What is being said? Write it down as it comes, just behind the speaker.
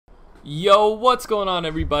Yo, what's going on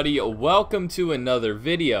everybody? Welcome to another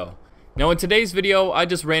video. Now in today's video, I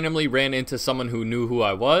just randomly ran into someone who knew who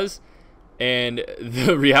I was, and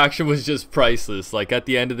the reaction was just priceless. Like at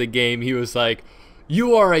the end of the game, he was like,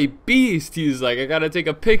 "You are a beast." He was like, "I gotta take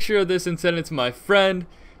a picture of this and send it to my friend.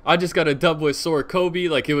 I just got a dub with SoaR Kobi."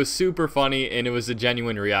 Like, it was super funny and it was a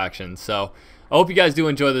genuine reaction. So I hope you guys do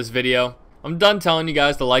enjoy this video. I'm done telling you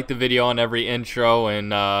guys to like the video on every intro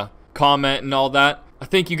and comment and all that. I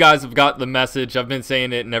think you guys have got the message. I've been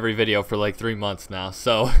saying it in every video for like 3 months now.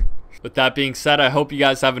 So with that being said, I hope you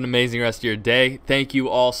guys have an amazing rest of your day. Thank you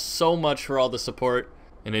all so much for all the support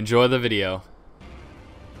and enjoy the video.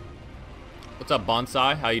 What's up,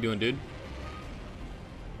 Bonsai? How you doing, dude?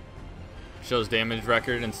 Shows damage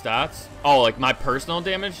record and stats. Oh, like my personal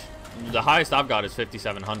damage? The highest I've got is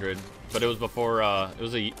 5,700. But it was before, it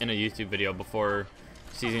was in a YouTube video before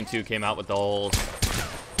Season 2 came out with the whole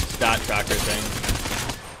stat tracker thing.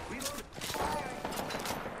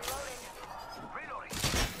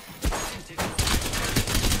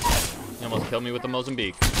 He almost killed me with the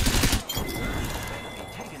Mozambique.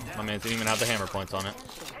 My man didn't even have the hammer points on it.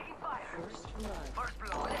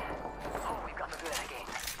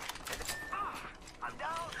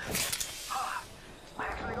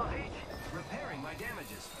 Repairing my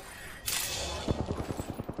damages.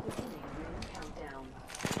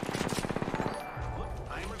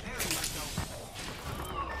 I'm repairing myself.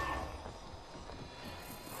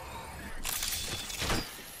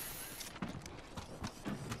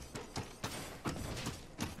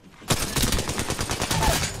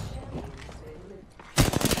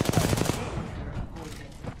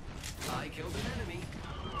 I killed an enemy.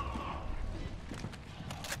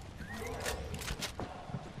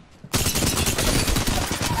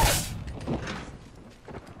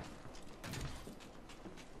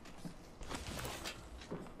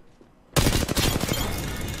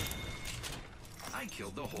 I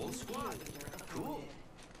killed the whole squad. Cool.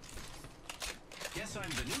 Guess I'm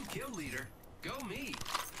the new kill leader. Go me.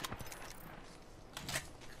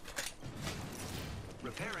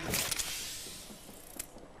 Repairing.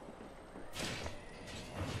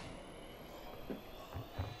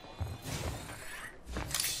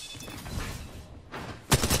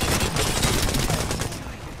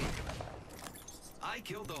 I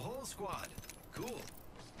killed the whole squad. Cool.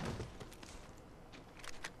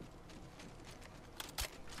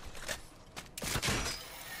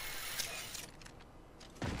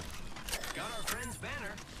 Got our friend's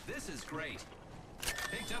banner. This is great.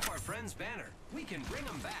 Picked up our friend's banner. We can bring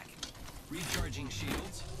them back. Recharging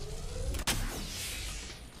shields.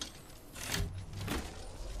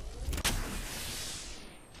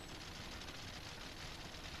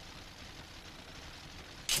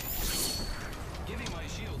 Giving my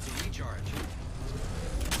shields a recharge.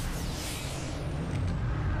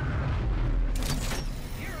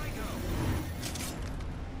 Here I go.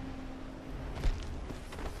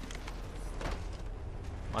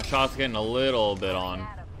 My shot's getting a little bit on.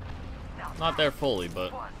 Not there fully,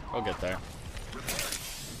 but I'll get there.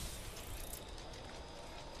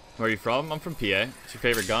 Where are you from? I'm from PA. What's your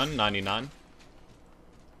favorite gun? 99.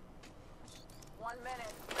 1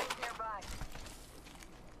 minute. Rings nearby.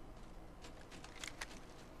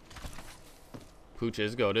 Pooch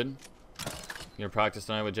is goated. You gonna practice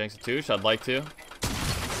tonight with Jenks and Touche? I'd like to.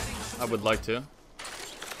 I would like to.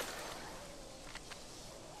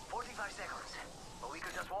 45 seconds. But we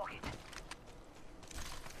could just walk it.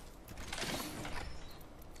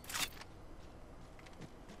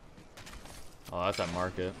 Oh, that's at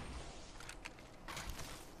market.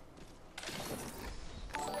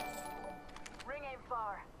 Ring aim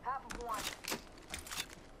far. Half of one.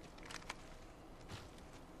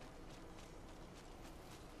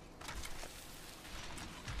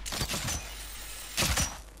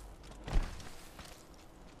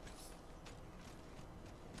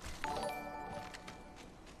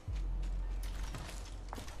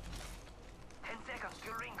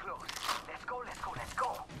 Till ring close. Let's go, let's go, let's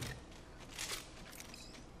go.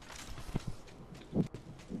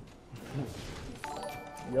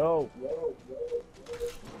 Yo.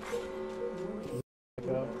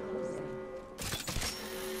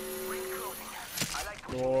 Ring closing. I like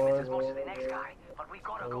pushing limits as much as the next guy, but we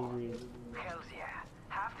gotta go. Hells yeah.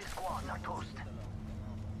 Half the squads are toast.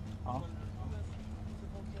 Huh?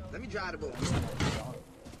 Let me drive the boat.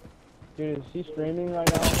 Dude, is she streaming right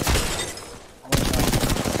now? Oh my God.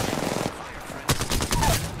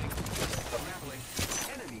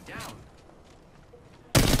 Enemy down.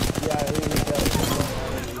 Yeah, he was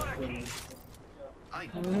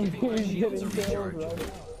I'm giving my shields a recharge. right now.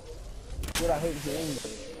 Dude, I hate hearing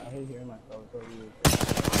this. I hate hearing myself. So weird.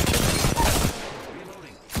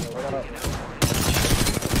 Reloading. Yo, what up?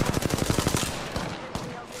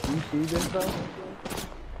 see this though?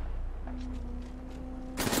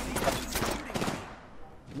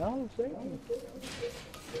 No, say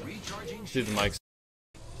it. Recharging Shoot the mics.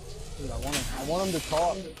 Dude, I want him to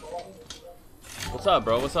talk. What's up,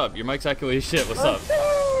 bro? What's up? Your mic's echoey as shit. What's up?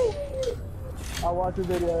 I watch your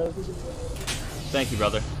videos. Thank you,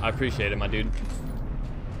 brother. I appreciate it, my dude.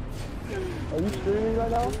 Are you streaming right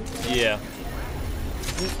now? Yeah.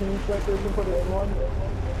 Can you check this and put it in one?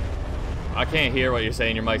 I can't hear what you're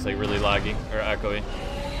saying. Your mic's like really laggy or echoey.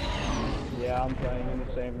 Yeah, I'm playing in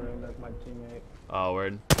the same room as my teammate. Oh,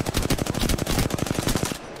 word.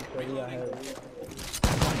 So he got hit.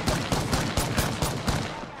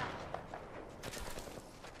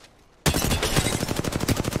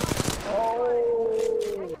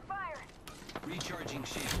 Oh! Fire! Recharging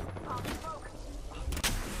shield. Off smoke.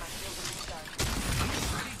 My shields are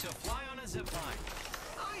recharged. Ready to fly on a zip line.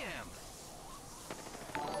 I am.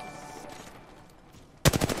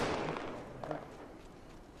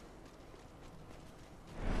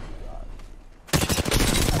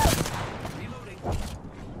 Reloading.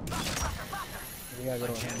 We gotta go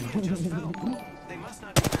to him. Just fell. They must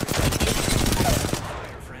not be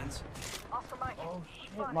fire, friends. Off the mic. Oh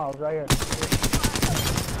shit, Miles, right here.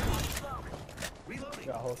 Reloading.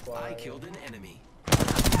 Got a whole squad I right killed an enemy.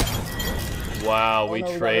 Wow, we Oh,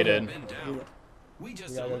 no, we traded. Been down. We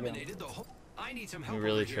just gotta go. eliminated the whole. I need some help. We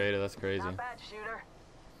really over here. traded. That's crazy. Not bad, shooter.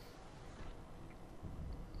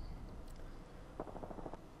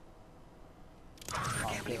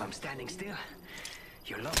 I can't believe I'm standing still.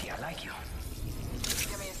 You're lucky I like you.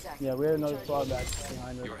 Give me a sec. Yeah, we had another squad back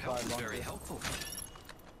behind us. Your help is side very bunker. helpful.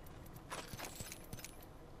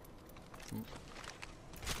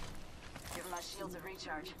 Give my shields a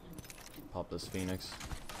recharge. Pop this Phoenix.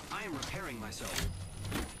 I am repairing myself.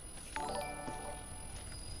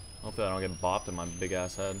 Hopefully I don't get bopped in my big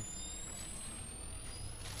ass head.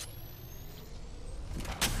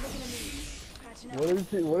 What does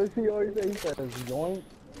he always say? He says yoink.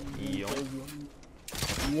 Yoink.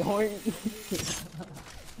 Yoink.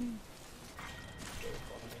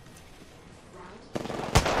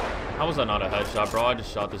 How was that not a headshot, bro? I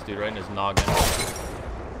just shot this dude right in his noggin.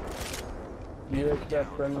 You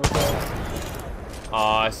expect friend request?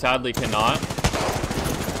 I sadly cannot.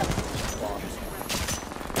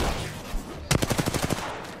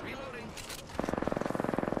 Reloading.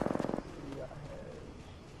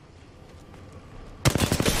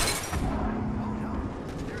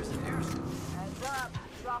 There's an airstrike. Heads up.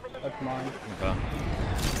 Dropping the That's mine. Okay.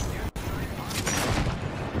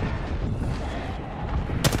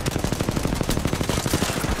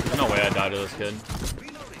 There's no way I died to this kid.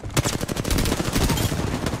 Reloading.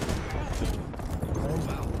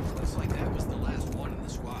 Wow, looks like that was the last one in the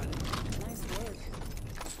squad. Nice work.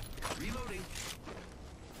 Reloading.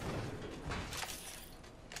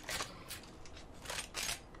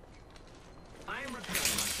 I am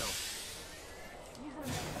repairing myself.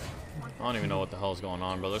 I don't even know what the hell's going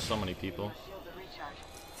on, bro. There's so many people. Shields a recharge.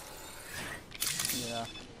 Yeah.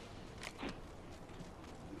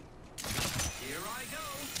 Here I go.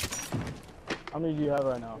 How many do you have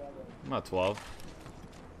right now? I'm at 12.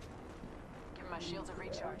 Give my shields a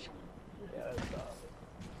recharge. Yeah, that's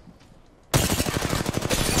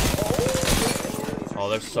Oh,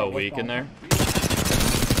 they're so weak in there.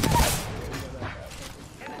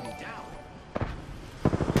 Enemy down.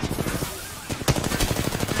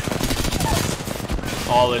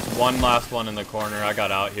 Oh, there's one last one in the corner. I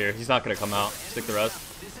got out here. He's not gonna come out. Stick the res.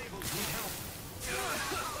 Disabled. Need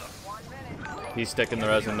help. He's sticking the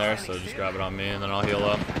res in there, so just grab it on me and then I'll heal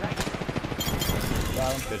up.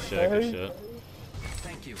 got him. Good shit, good shit.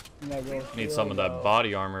 Thank you. Yeah, go. Need some of that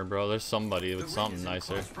body armor, bro. There's somebody The with ring something is in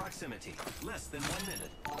nicer. close proximity. Less than 1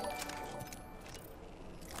 minute.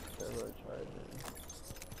 Servo charger.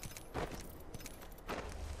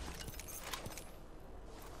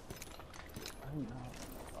 I'm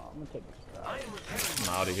gonna take this I guy. am repairing. I'm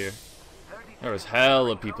out of here. There was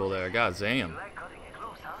hella people there. God damn. Like cutting it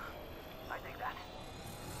close, huh? I think that.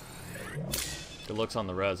 Good looks on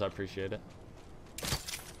the res. I appreciate it.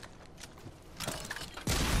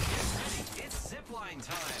 It's zipline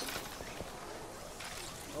time.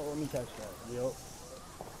 Oh, let me catch that. Yo.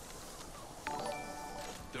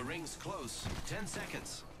 The ring's close. 10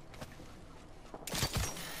 seconds.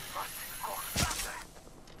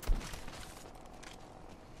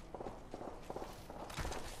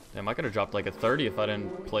 Damn, I could have dropped like a 30 if I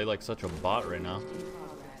didn't play like such a bot right now.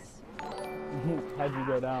 How'd you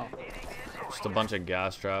go down? Just a bunch of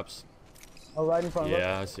gas traps. Oh, right in front of us.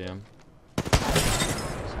 Yeah, I see him.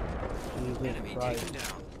 Jesus Enemy Christ. taken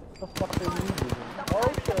down. What the fuck are you doing?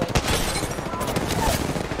 Oh shit.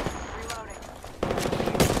 Reloading.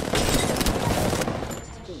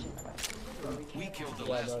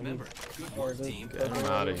 Remember, good work, team. Get him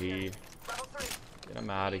out of here. Level 3. Get him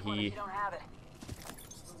out of If here. you don't have it.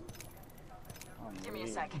 Give me a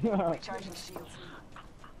sec. Recharging shields.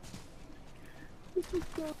 This is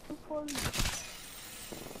so funny.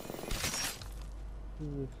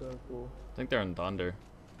 This is so cool. I think they're in Thunder.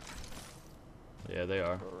 Yeah, they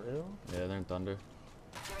are. For real? Yeah, they're in Thunder.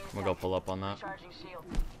 Give me a I'm gonna go sec. pull up on that. Recharging shield.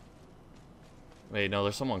 Wait, no,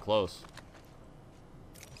 there's someone close.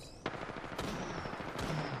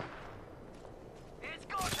 It's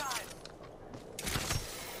go time.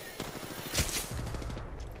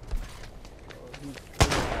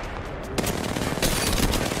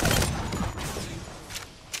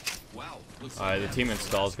 Wow. Looks Alright, like the team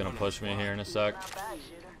install's gonna push me here in a sec. Not bad,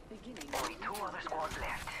 shooter. Only 2 other squads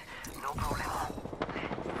left. No problem.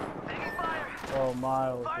 Taking fire. Oh,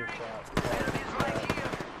 Miles Firing. is shot. Enemies right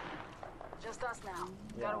here. Just us now.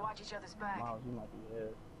 Yeah. Gotta watch each other's back. Miles, you might be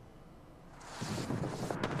hit.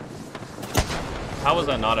 How was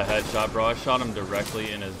that not a headshot, bro? I shot him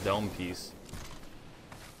directly in his dome piece.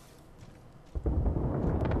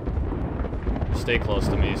 Stay close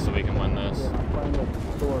to me so we can win this. Yeah, I'm playing with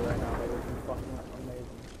the store right now, but it's fucking amazing.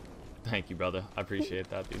 Thank you, brother. I appreciate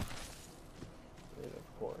that, dude. Dude,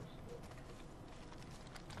 of course.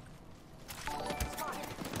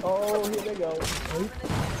 Oh, here they go. Alright,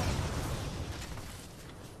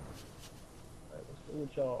 let's see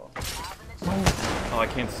what y'all. Oh, I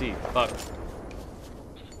can't see. Fuck.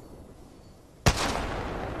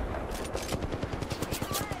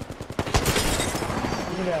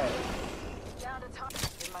 Look at that. Down to top.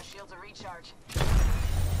 Give my shields a recharge.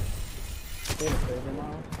 See the favor,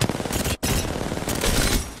 Miles?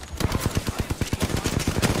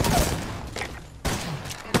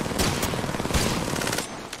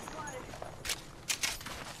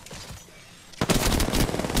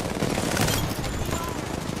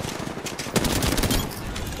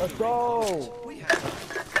 Let's go! we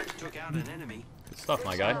have took out an enemy. Good stuff,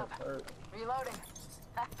 my guy. Reloading.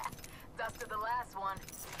 Dusted the last one.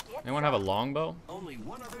 Get Anyone have a longbow? Only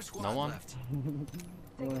one other squad No one? left. I'm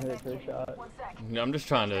gonna hit first shot. 1 sec. I'm just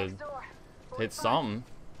trying to Next door. hit something.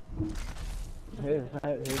 His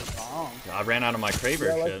bomb. I ran out of my Kraber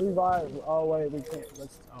Yeah, let's shit. revive. Oh, wait, we can't.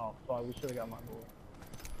 Let's. Oh, fuck, we should've got my bullet.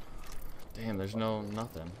 Damn, there's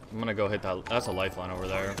nothing. I'm gonna go hit that. That's a lifeline over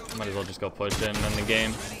there. Might as well just go push it and end the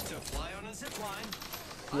game. Ready to fly on a zip line.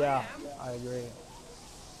 Yeah, I agree.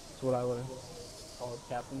 That's what I would've called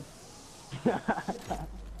captain.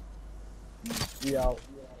 Yeah.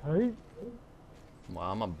 Hey.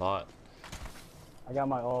 Wow, I'm a bot. I got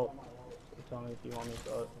my ult. So tell me if you want me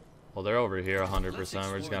to. Well, they're over here 100%.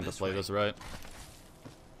 We're just gonna have to play this right.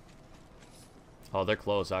 Oh, they're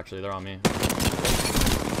close, actually. They're on me.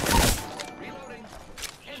 Reloading.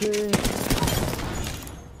 Cheese.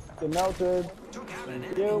 Get melted. Took out an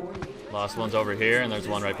Thank enemy. you. Last one's over here, and there's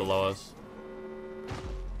one right below us.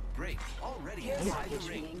 Great. Already inside the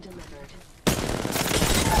ring. Being delivered.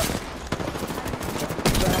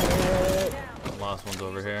 Last one's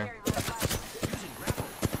over here.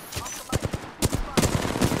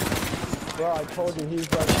 Bro, I told you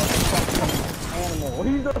he's like a fucking animal.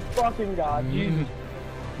 He's a fucking god. Jesus.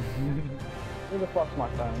 Who the fuck's my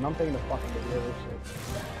phone? I'm thinking the fucking video shit.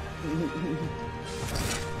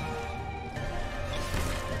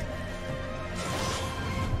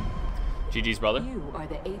 GG's, brother. You are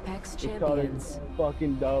the Apex Just called it champions.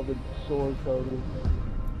 fucking dub with SoaR Kobi.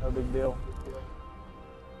 No big deal.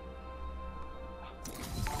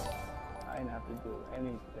 I didn't have to do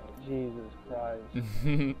anything. Jesus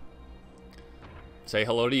Christ. Say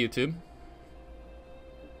hello to YouTube.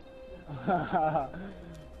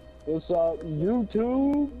 What's up,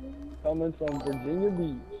 YouTube? Coming from Virginia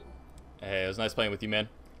Beach. Hey, it was nice playing with you, man.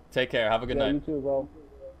 Take care. Have a good Yeah, night. you too, bro.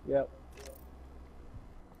 Yep.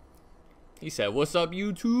 He said, "What's up,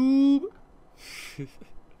 YouTube?"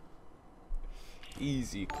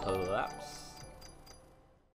 Easy collapse.